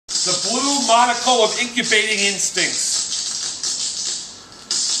the blue monocle of incubating instincts.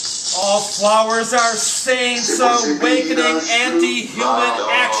 All flowers are saints awakening anti-human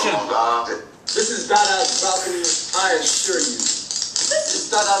action. This is Tzara's balcony, I assure you. This is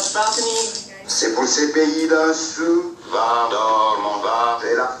Tzara's balcony. C'est pour ces pays dessous, va d'or, mon va,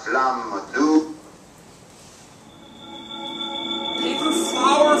 et la flamme douce. Paper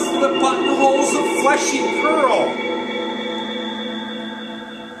flower for the buttonholes of fleshy curl.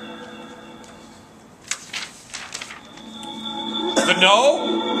 The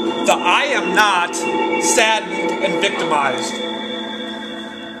no, the I am not, saddened and victimized.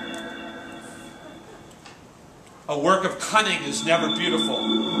 A work of cunning is never beautiful.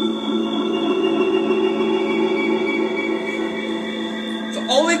 The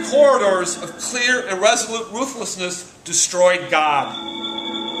only corridors of clear and resolute ruthlessness destroyed God.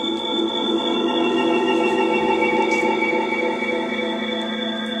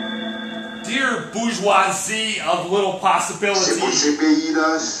 Dear bourgeoisie of little possibility. C'est pour ces pays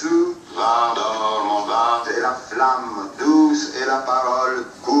dessous, va d'or, mon va, et la flamme douce et la parole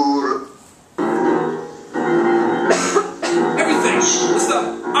court. Everything is the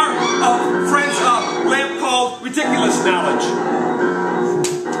art of friends of lamp called ridiculous knowledge.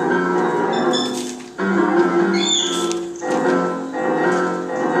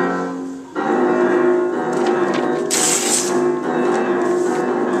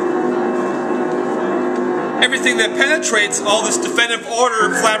 Everything that penetrates all this definitive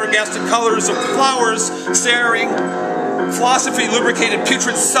order, flabbergasted colors of flowers, staring, philosophy lubricated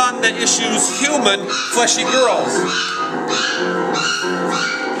putrid sun that issues human fleshy girls.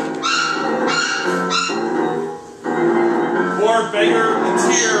 Poor beggar, a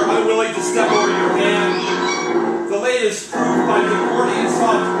tear, unwilling to step over your hand. The latest proof by the accordion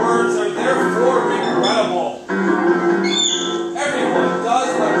soft words are therefore regrettable. Everyone does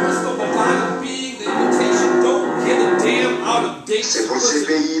what crystal Madonna being the invitation don't get a damn out of date. C'est pour ces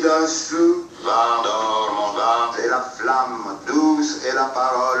pays dessous, va d'or, mon va, et la flamme douce et la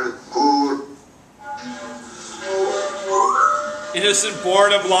parole court. Innocent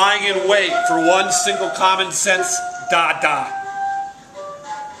boredom lying in wait for one single common sense dada.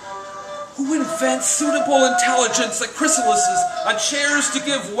 Who invents suitable intelligence like chrysalises on chairs to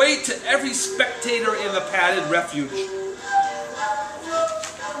give weight to every spectator in the padded refuge?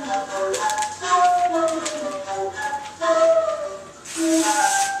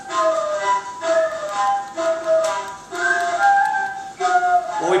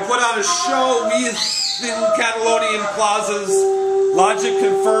 When we put on a show, we in Catalonian plazas, logic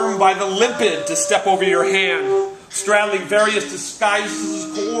confirmed by the limpid to step over your hand, straddling various disguises,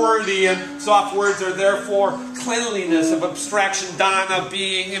 coercion, and soft words are therefore cleanliness of abstraction, dana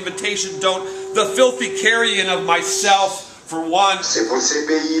being, invitation don't, the filthy carrion of myself for one. C'est pour ces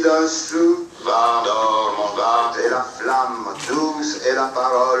pays dessous, va d'or, mon va, et la flamme douce et la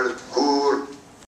parole court.